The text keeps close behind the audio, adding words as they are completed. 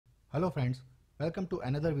Hello friends, welcome to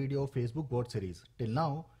another video of Facebook board series. Till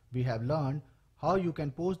now, we have learned how you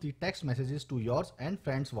can post the text messages to yours and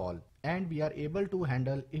friends wall, and we are able to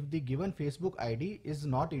handle if the given Facebook ID is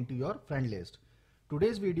not into your friend list.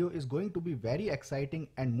 Today's video is going to be very exciting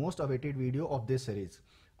and most awaited video of this series.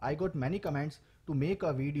 I got many comments to make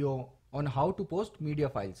a video on how to post media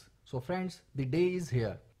files. So friends, the day is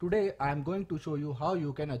here. Today I am going to show you how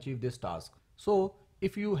you can achieve this task. So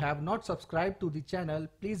if you have not subscribed to the channel,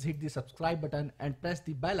 please hit the subscribe button and press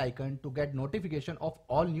the bell icon to get notification of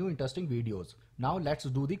all new interesting videos. Now let's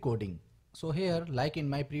do the coding. So here, like in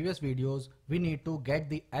my previous videos, we need to get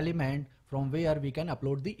the element from where we can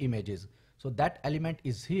upload the images. So that element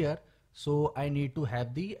is here. So I need to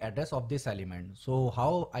have the address of this element. So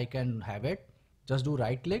how I can have it? Just do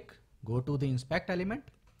right click, go to the inspect element,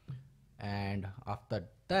 and after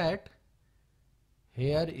that,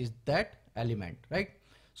 here is that element, right?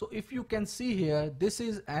 So if you can see here, this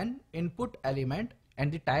is an input element and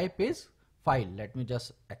the type is file. Let me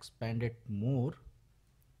just expand it more.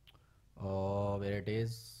 Where it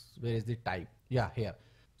is, where is the type? Yeah, here.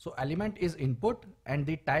 So element is input and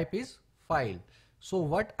the type is file. So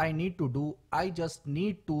what I need to do, I just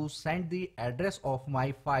need to send the address of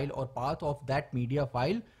my file or path of that media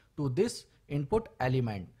file to this input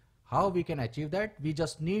element. How we can achieve that? We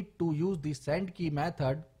just need to use the send key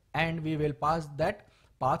method and we will pass that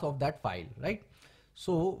path of that file, right?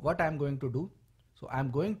 So what I'm going to do, so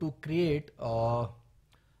I'm going to create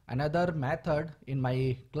another method in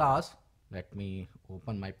my class. Let me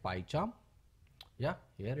open my PyCharm. Yeah,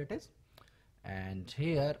 here it is. And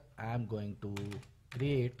here I'm going to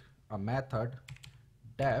create a method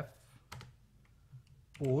def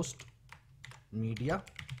post media,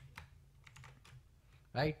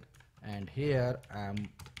 right? And here I'm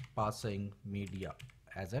passing media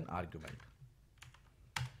as an argument.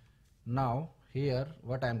 Now here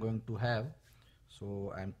what I'm going to have,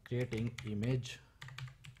 so I'm creating image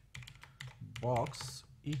box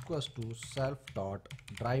equals to self dot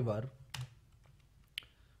driver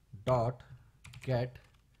dot get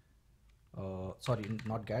sorry,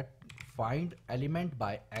 not get, find element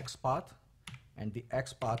by xpath, and the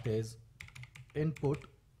xpath is input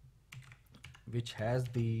which has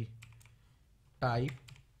the type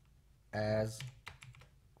as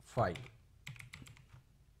file.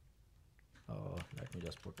 Let me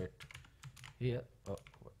just put it here.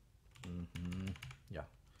 Yeah,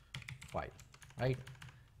 file, right?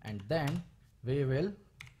 And then we will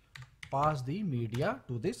pass the media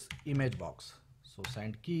to this image box. So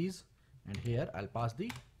send keys, and here I'll pass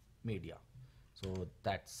the media. So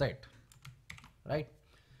that's it, right?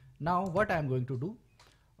 Now what I'm going to do,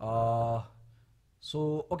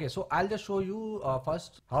 so I'll just show you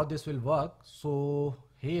first how this will work. So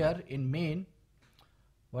here in main,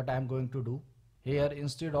 what I'm going to do, here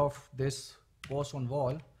instead of this post on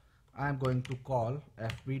wall, I'm going to call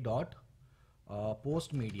fb dot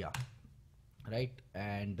post media, right?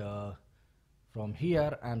 And from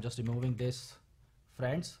here I'm just removing this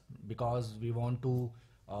friends because we want to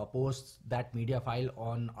post that media file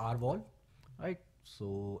on our wall, right?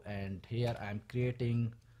 So and here I'm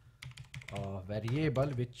creating a variable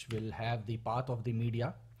which will have the path of the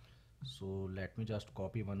media. So let me just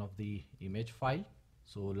copy one of the image file.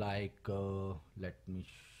 So like let me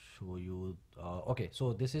show you. Okay,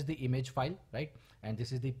 so this is the image file, right? And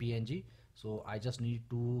this is the png. So I just need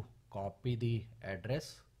to copy the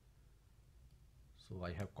address. So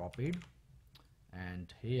I have copied,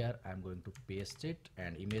 and here I'm going to paste it,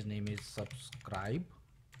 and image name is subscribe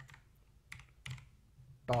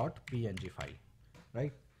dot png file,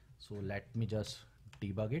 right? So let me just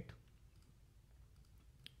debug it,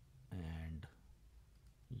 and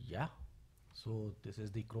yeah, so this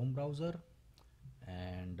is the Chrome browser,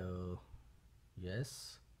 and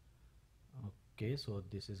yes, okay, so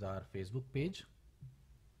this is our Facebook page,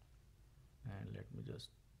 and let me just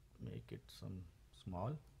make it some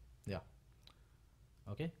small. Yeah,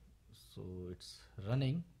 okay, so it's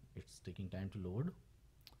running, it's taking time to load,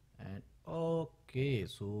 and okay,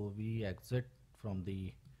 so we exit from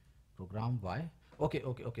the program. Why? Okay,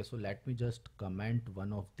 so let me just comment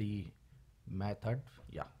one of the method.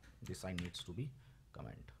 Yeah, this sign needs to be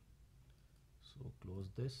comment. So close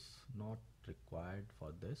this, not required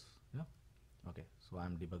for this. Yeah, okay, so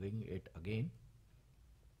I'm debugging it again.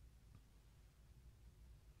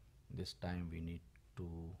 This time we need to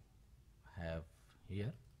have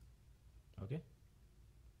here. Okay,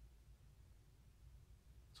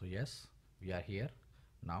 so yes, we are here.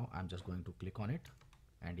 Now I'm just going to click on it,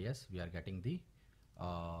 and yes, we are getting the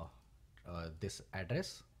this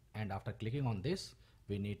address, and after clicking on this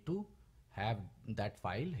we need to have that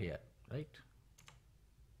file here, right?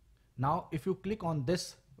 Now if you click on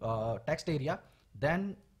this text area,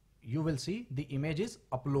 then you will see the image is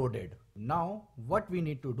uploaded. Now what we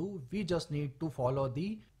need to do, we just need to follow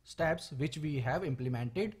the steps which we have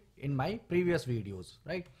implemented in my previous videos,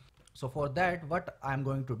 right? So for that, what I'm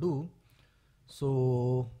going to do,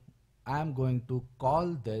 so I'm going to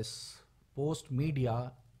call this post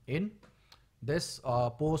media in this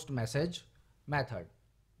post message method.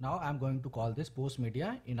 Now I'm going to call this post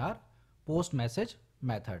media in our post message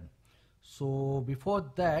method. So before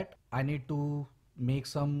that, I need to make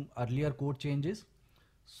some earlier code changes.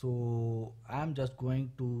 So I'm just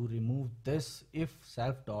going to remove this if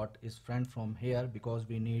self dot is friend from here, because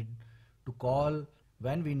we need to call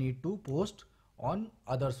when we need to post on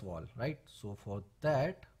others wall, right? So for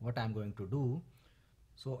that, what I'm going to do,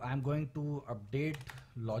 so I'm going to update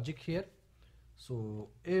logic here. So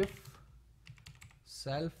if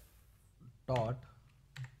self dot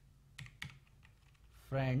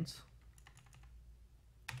friends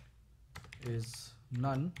is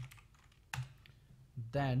none,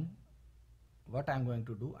 then what I'm going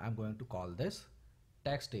to do, I'm going to call this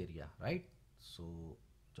text area, right? So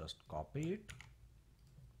just copy it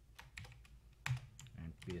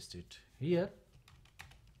and paste it here.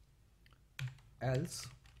 Else,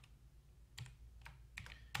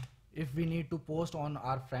 if we need to post on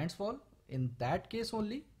our friends wall, in that case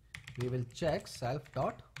only we will check self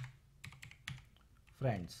dot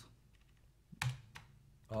friends,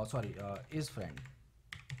 is friend,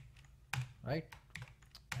 right?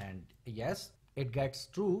 And yes, it gets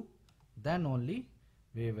true, then only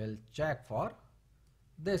we will check for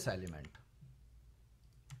this element,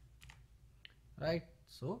 right?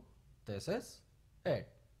 So this is it.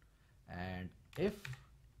 And if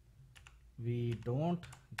we don't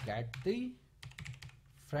get the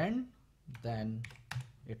friend, then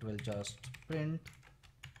it will just print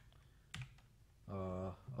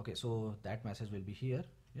okay, so that message will be here,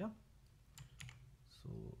 yeah. So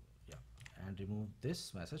yeah, and remove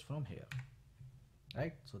this message from here,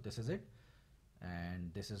 right? So this is it,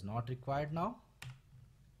 and this is not required now.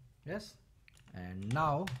 Yes, and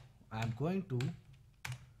now I'm going to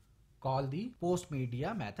call the post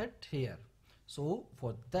media method here. So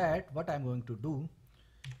for that, what I'm going to do,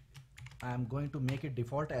 I'm going to make it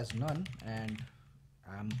default as none, and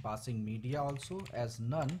I'm passing media also as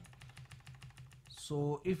none.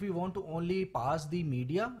 So if we want to only pass the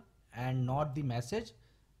media and not the message,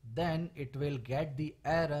 then it will get the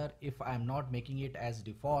error if I'm not making it as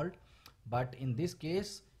default. But in this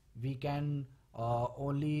case, we can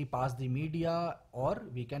only pass the media, or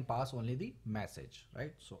we can pass only the message,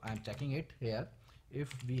 right? So I'm checking it here.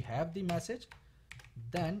 If we have the message,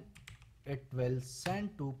 then it will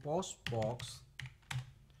send to post box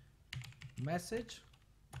message,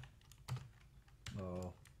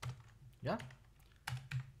 yeah.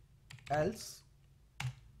 Else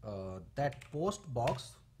that post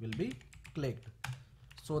box will be clicked,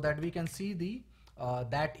 so that we can see the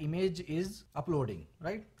that image is uploading,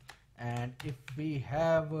 right? And if we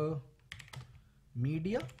have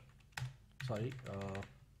media,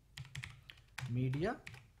 media,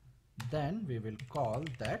 then we will call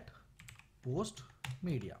that post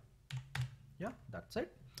media, yeah. That's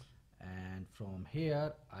it. And from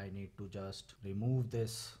here, I need to just remove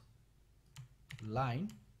this line,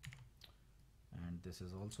 and this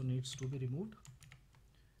is also needs to be removed,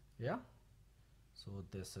 yeah. So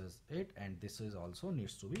this is it, and this is also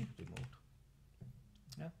needs to be removed,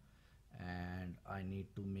 yeah. And I need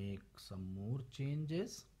to make some more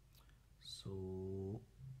changes. So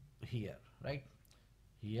here, right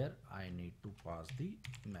here, I need to pass the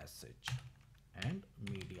message and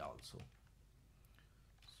media also.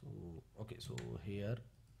 So okay, so here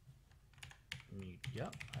media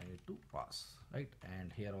I need to pass, right?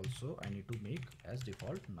 And here also I need to make as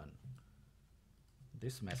default none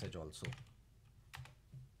this message also.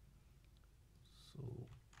 So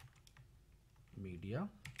media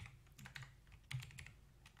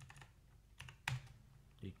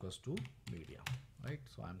equals to media, right?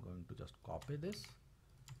 So I'm going to just copy this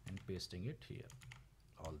and pasting it here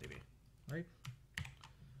all the way, right?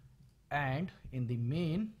 And in the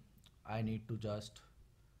main, I need to just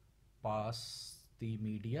pass the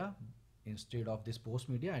media. Instead of this post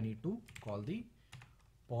media, I need to call the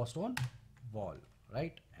post on wall,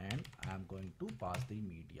 right? And I'm going to pass the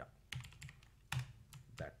media.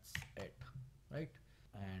 That's it, right?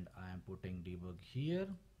 And I am putting debug here.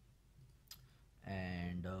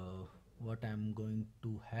 And what I'm going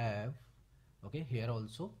to have, okay, here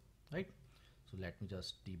also, right? So let me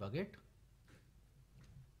just debug it,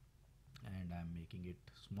 and I'm making it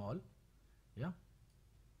small, yeah.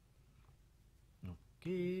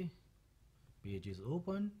 Okay, page is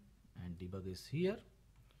open, and debug is here.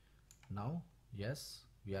 Now yes,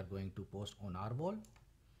 we are going to post on our wall.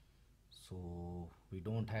 So we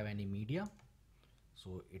don't have any media,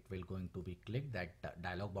 so it will going to be clicked, that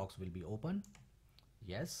dialog box will be open.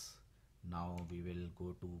 Yes, now we will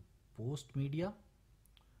go to post media.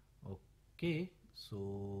 Okay,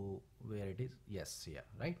 so where it is, yes, here,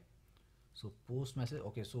 right? So post message.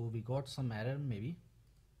 Okay, so we got some error maybe.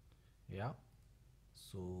 Yeah,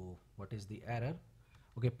 so what is the error?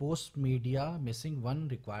 Okay, post media missing one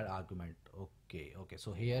required argument. Okay, okay,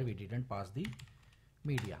 so here we didn't pass the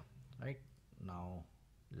media, right? Now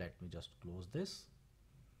let me just close this.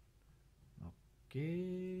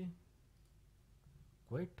 Okay,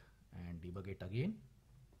 quit and debug it again.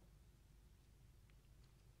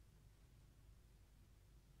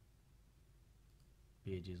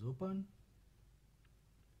 Page is open,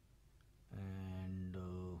 and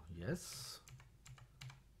yes,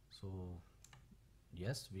 so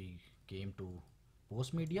yes, we came to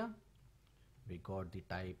post media, we got the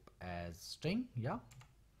type as string. Yeah,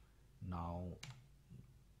 now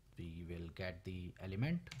we will get the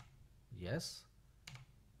element. Yes,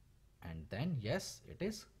 and then yes, it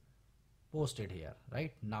is posted here.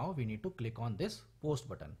 Right now we need to click on this post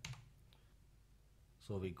button.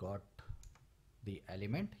 So we got the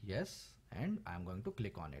element, yes, and I'm going to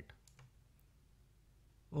click on it.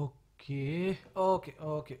 Okay,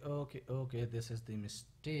 this is the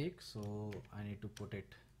mistake, so I need to put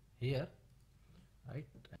it here, right?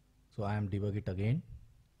 So I am debug it again.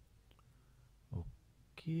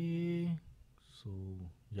 Okay, so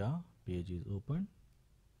yeah, page is open,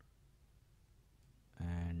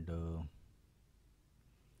 and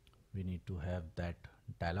we need to have that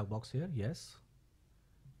dialog box here. Yes,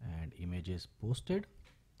 and image is posted,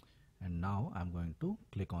 and now I'm going to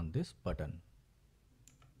click on this button,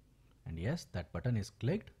 and yes, that button is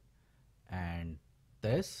clicked, and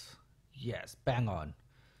this, yes, bang on.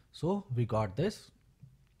 So we got this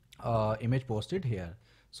image posted here.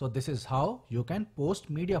 So this is how you can post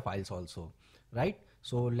media files also, right?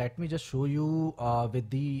 So let me just show you with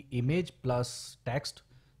the image plus text,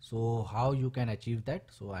 so how you can achieve that.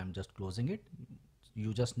 So I'm just closing it.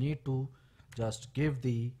 You just need to just give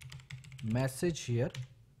the message here,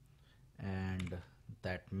 and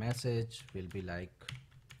that message will be like,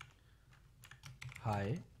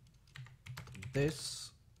 hi,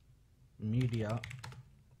 this media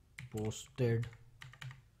posted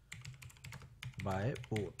by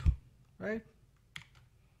both, right?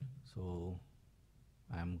 So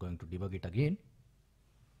I'm going to debug it again.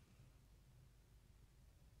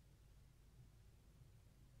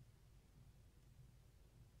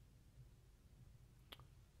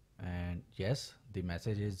 And yes, the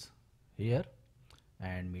message is here,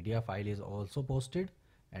 and media file is also posted,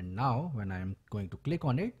 and now when I'm going to click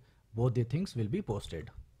on it, both the things will be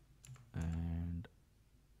posted. And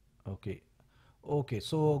okay,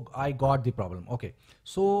 so I got the problem. Okay,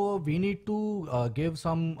 so we need to give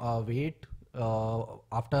some wait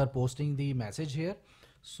after posting the message here.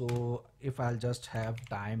 So if I'll just have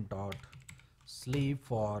time dot sleep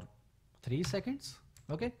for 3 seconds,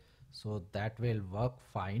 okay, so that will work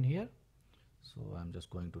fine here. So I'm just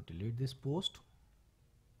going to delete this post,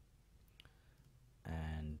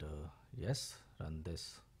 and yes, run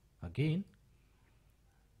this again,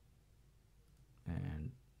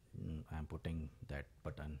 and I'm putting that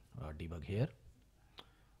button debug here,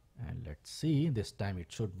 and let's see, this time it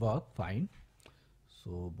should work fine.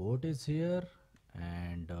 So board is here,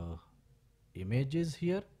 and image is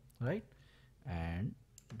here, right? And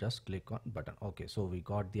just click on button. Okay, so we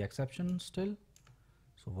got the exception still.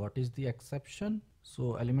 So what is the exception?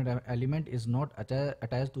 So element is not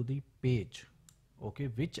attached to the page. Okay,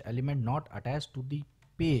 which element not attached to the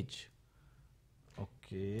page?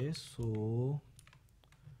 Okay, so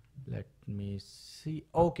let me see.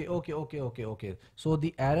 Okay. So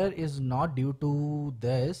the error is not due to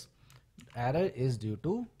this, error is due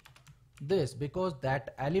to this, because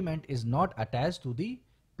that element is not attached to the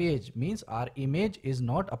page, means our image is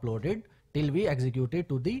not uploaded till we execute it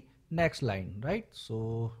to the next line, right?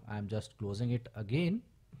 So I'm just closing it again.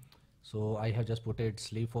 So I have just put it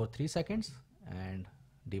sleep for 3 seconds and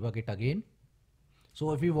debug it again.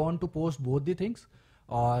 So if you want to post both the things,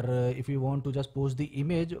 or if you want to just post the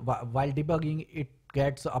image while debugging, it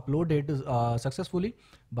gets uploaded successfully,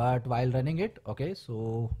 but while running it, okay,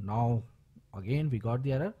 so now again we got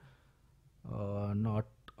the error, not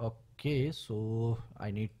okay. So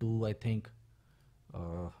I need to, I think,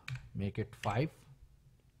 make it 5.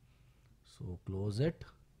 So close it,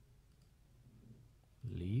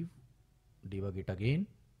 leave, debug it again.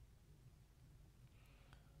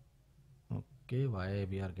 Okay, why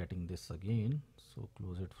we are getting this again? So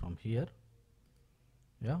close it from here.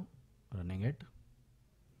 Yeah, running it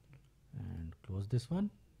and close this one.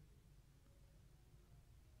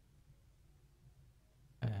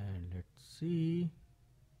 And let's see.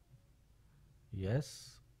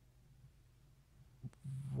 Yes.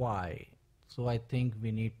 Why? So I think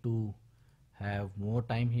we need to have more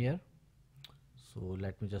time here. So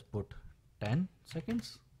let me just put 10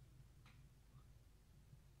 seconds.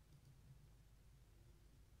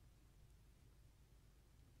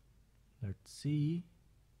 Let's see.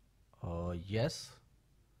 Yes.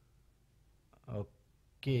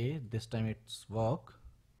 Okay, this time it's work.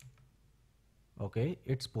 Okay,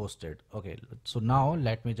 it's posted. Okay, so now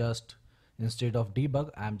let me just, instead of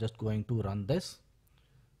debug, I'm just going to run this.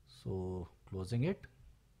 So closing it,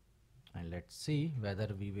 and let's see whether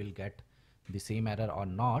we will get the same error or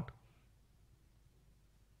not.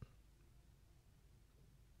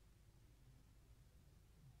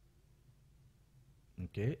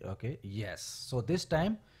 Okay, yes. So this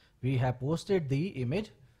time we have posted the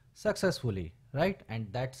image successfully, right? And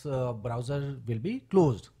that's browser will be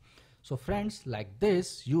closed. So friends, like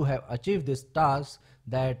this, you have achieved this task,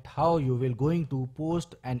 that how you will going to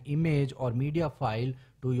post an image or media file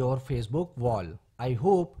to your Facebook wall. I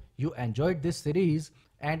hope you enjoyed this series,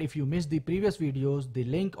 and if you missed the previous videos, the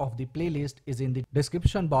link of the playlist is in the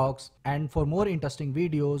description box. And for more interesting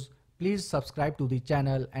videos, please subscribe to the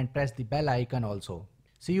channel and press the bell icon also.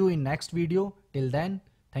 See you in next video. Till then,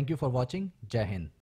 thank you for watching. Jai Hind.